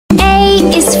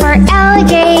is for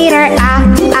alligator,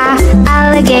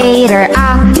 alligator,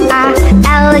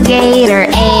 alligator.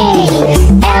 A,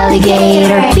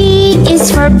 alligator. B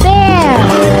is for bear,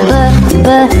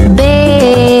 bear,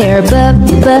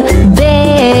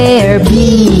 bear. B,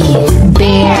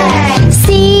 bear. C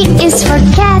is for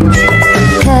cat,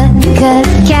 cat,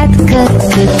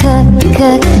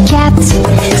 cat.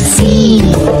 C,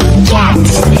 cat.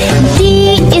 D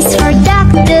is for duck,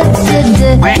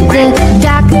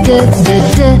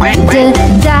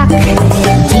 duck.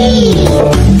 D,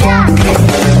 duck.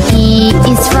 E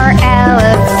is for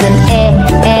elephant,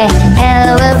 elephant,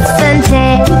 elephant.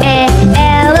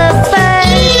 Elephant.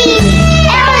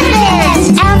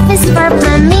 F is for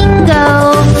flamingo,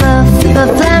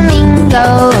 flamingo,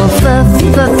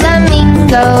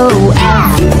 flamingo.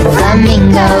 F,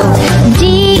 flamingo. G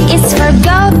is for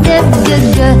goat,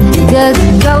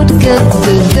 goat,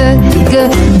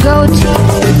 goat.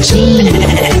 G,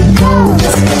 goat.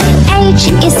 H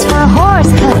is for horse,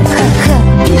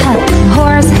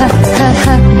 horse,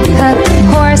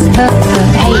 horse.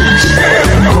 H,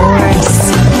 horse.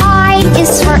 I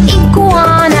is for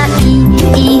iguana,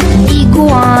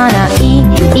 iguana,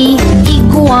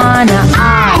 iguana. I,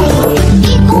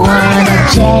 iguana.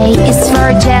 J is for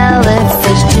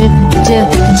jellyfish,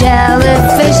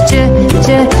 jellyfish,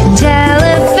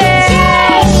 jellyfish.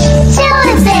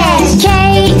 Jellyfish. K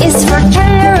is for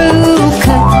kangaroo,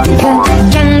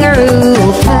 kangaroo,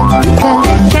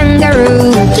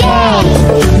 kangaroo. K,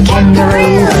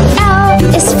 kangaroo. L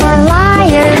is for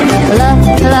lion,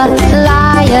 lion,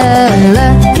 lion.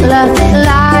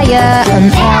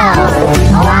 L,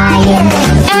 lion.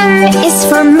 M is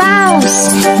for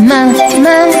mouse, mouse,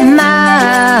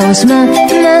 mouse. M,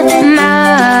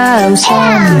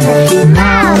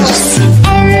 mouse.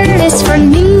 N is for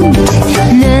newt,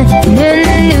 newt.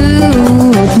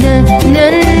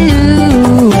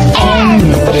 N,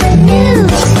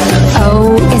 newt. O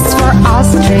is for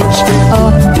ostrich,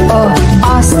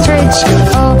 ostrich,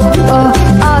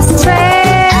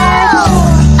 ostrich.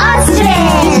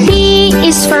 Ostrich. P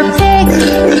is for pig,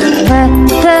 pig,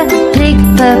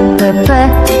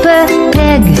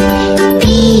 pig. P,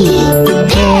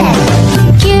 pig.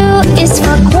 Q is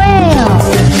for quail,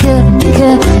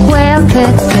 quail,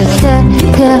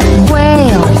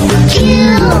 quail. Q,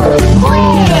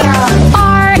 quail.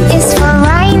 R is for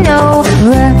rhino,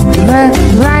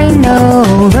 rhino,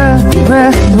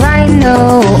 rhino.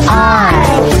 R,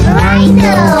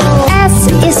 rhino. S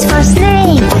is for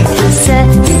snake,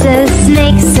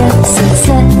 snake,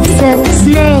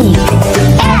 snake.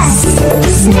 S,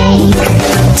 snake.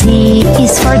 T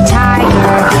is for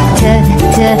tiger,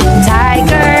 tiger,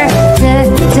 tiger.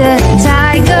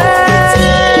 Tiger.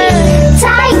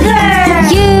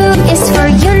 U is for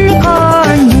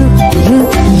unicorn,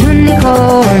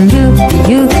 unicorn,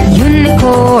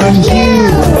 unicorn.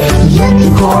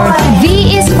 Unicorn. V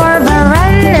is for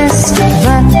varanus,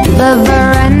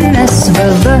 varanus,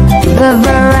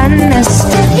 varanus.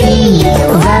 V,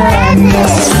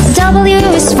 varanus. W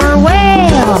is for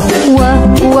whale, whale,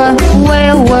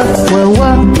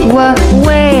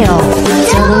 whale.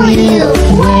 W,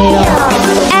 whale.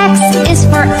 X is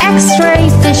for X-ray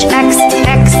fish,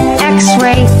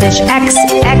 X-ray fish,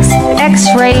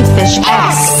 X-ray fish,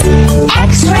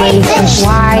 X-ray fish.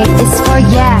 Y is for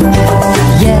yak,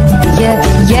 yak.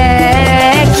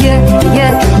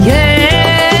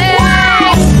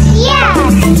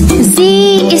 Z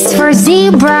is for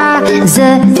zebra,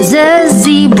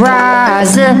 zebra,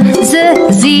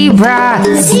 zebra.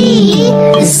 Z,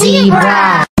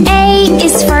 zebra. A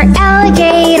is for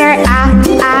alligator,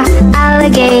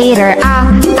 alligator,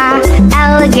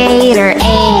 alligator. A,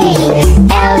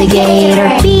 alligator.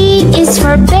 B is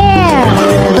for bear,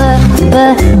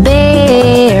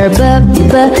 bear,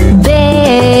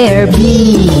 bear. B,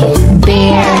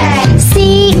 bear. C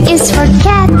is for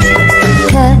cat,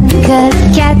 cat,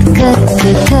 cat.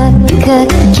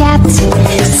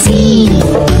 C,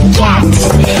 cat.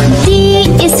 D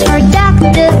is for duck,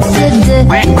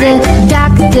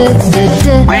 duck,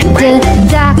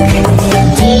 duck.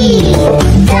 D,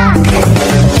 duck.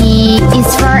 E is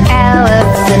for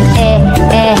elephant,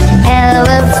 elephant,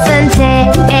 elephant.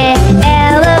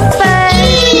 Elephant.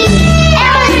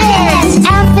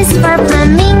 F is for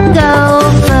flamingo,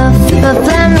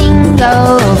 flamingo,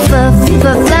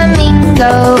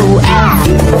 flamingo. F,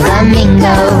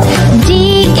 flamingo. G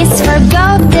is for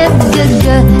goat,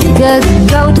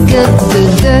 goat,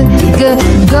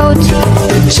 goat.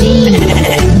 G,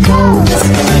 goat.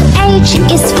 H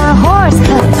is for horse,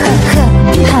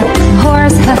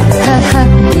 horse,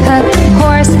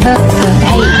 horse.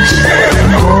 H,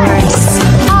 horse.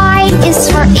 I is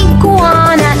for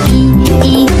iguana,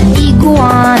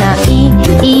 iguana.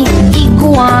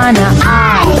 Iguana.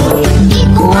 I,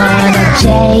 iguana.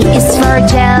 J is for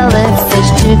jellyfish.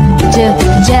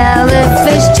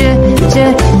 Jellyfish.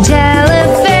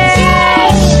 Jellyfish.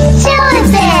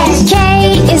 Jellyfish. K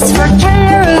is for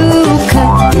kangaroo.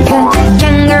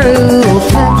 Kangaroo.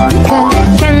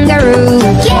 Kangaroo.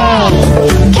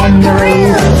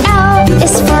 Kangaroo. L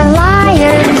is for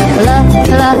lion.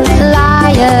 Lion.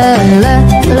 Lion.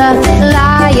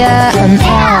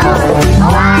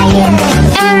 Lion.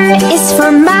 M is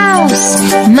for mouse.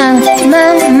 Mouse.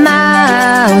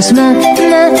 Mouse.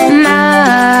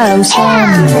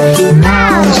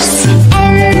 Mouse.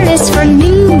 N is for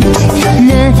nude.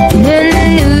 Nude. Nude.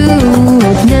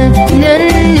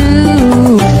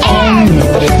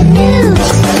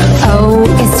 O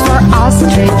is for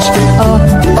ostrich.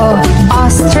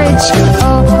 Ostrich.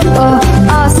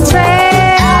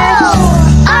 Ostrich.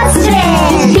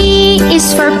 Ostrich. P is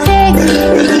for pig.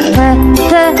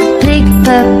 Pig. Pig.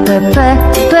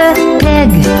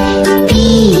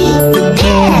 Pig.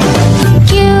 Q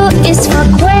is for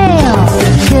quail.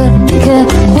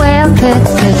 Quail.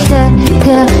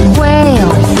 Quail.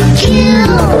 Q.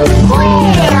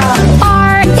 Quail.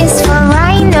 R is for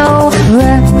rhino.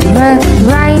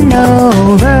 Rhino.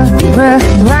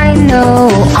 Rhino.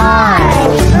 R.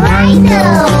 Rhino.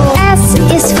 S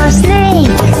is for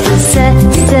snake. Snake.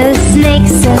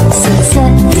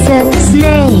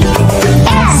 Snake.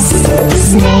 S.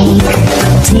 Snake.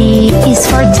 T is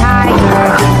for tiger.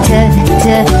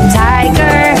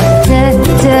 Tiger.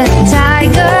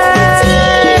 Tiger.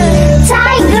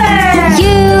 Tiger.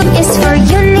 U is for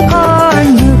unicorn.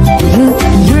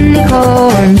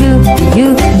 Unicorn.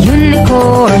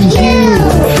 Unicorn.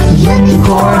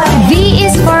 Unicorn. V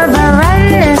is for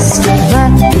Varanus.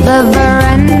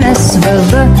 Varanus.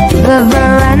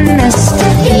 Varanus.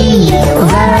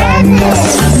 Varanus.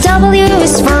 W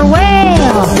is for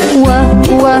whale.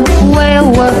 Whale.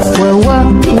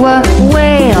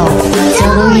 Whale.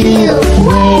 W.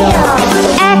 Whale.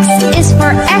 X is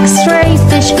for X-ray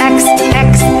fish.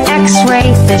 X-ray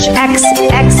fish.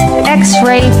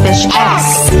 X-ray fish.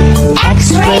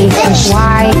 X-ray fish.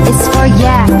 Y is for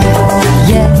yak.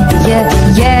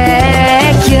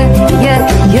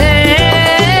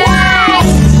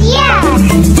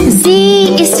 Z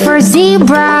is for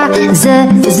zebra.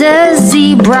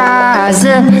 Zebra.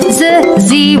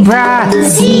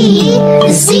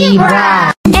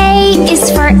 Zebra. A is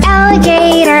for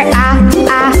alligator.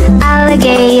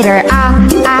 Alligator.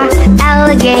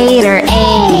 Alligator.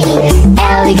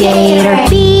 Alligator.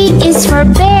 B is for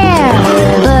bear.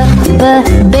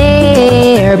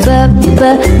 Bear.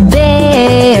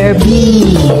 Bear. B.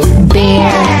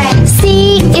 Bear. C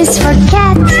is for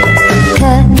cat.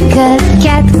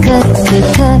 Cat.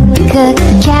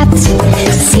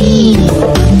 C.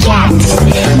 Cat.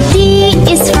 D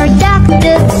is for duck.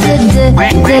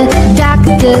 Duck.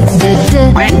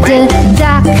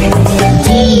 Duck. D.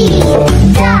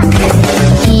 Duck.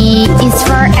 E is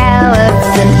for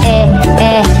elephant.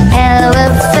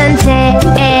 Elephant. Elephant.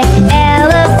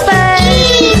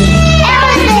 Elephant.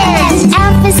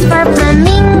 F is for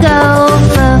flamingo.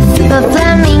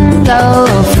 Flamingo.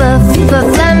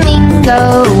 Flamingo.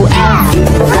 F.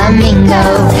 Flamingo.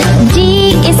 G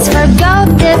is for goat.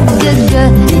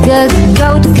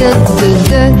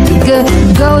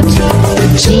 Goat.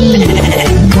 G.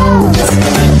 Goat.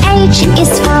 H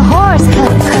is for horse.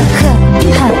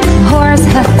 Horse.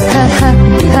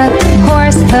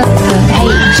 Horse.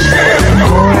 H.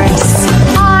 Horse.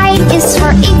 I is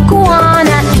for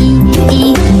iguana.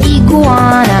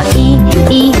 Iguana.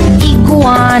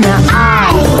 Iguana. I.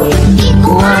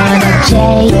 Iguana. J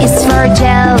is for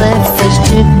jellyfish.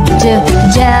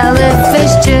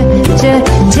 Jellyfish.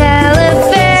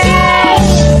 Jellyfish.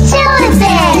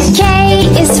 Jellyfish. K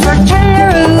is for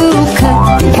kangaroo.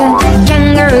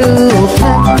 Kangaroo.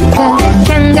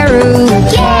 Kangaroo.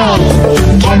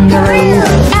 Kangaroo.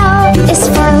 L is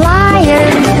for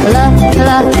lion.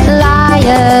 Lion.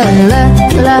 Lion.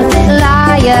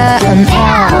 L.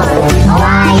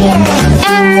 Lion.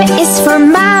 M is for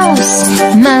mouse.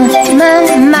 Mouse.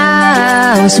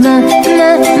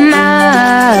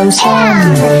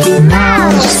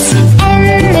 Mouse.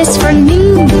 N is for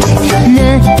nude.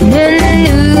 Nude.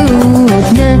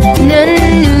 Nude.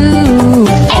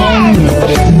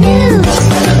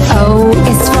 O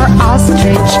is for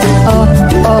ostrich.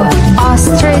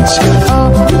 Ostrich.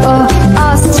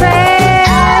 Ostrich.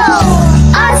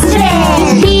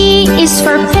 Ostrich. P is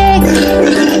for pig.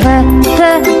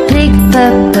 Pig.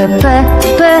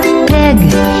 Pig.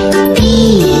 P.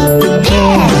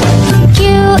 Pig. Q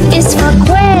is for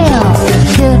quail.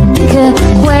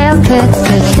 Quail.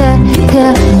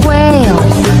 Quail.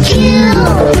 Q.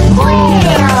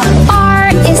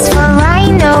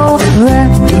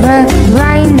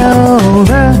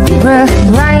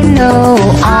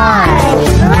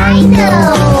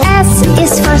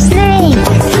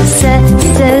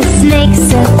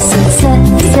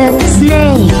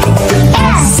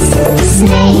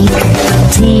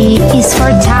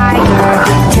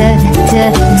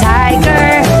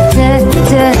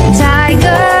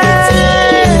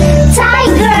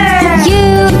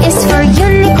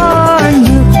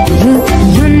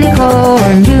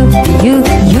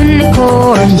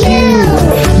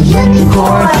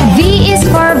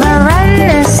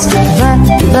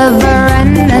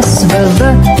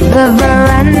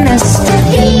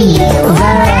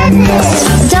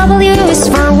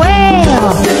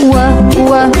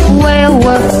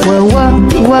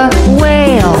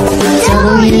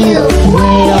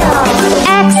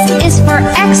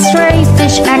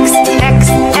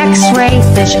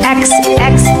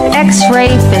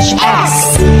 X-ray fish.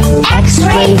 X.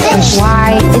 X-ray fish.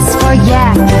 Y is for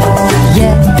yak.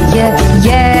 Yak, yak,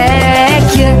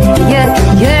 yak, yak, yak.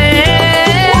 Yeah.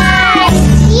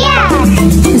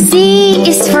 Z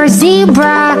is for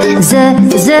zebra.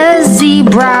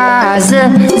 Zebra.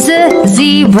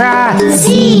 Zebra. Z,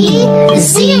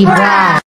 zebra.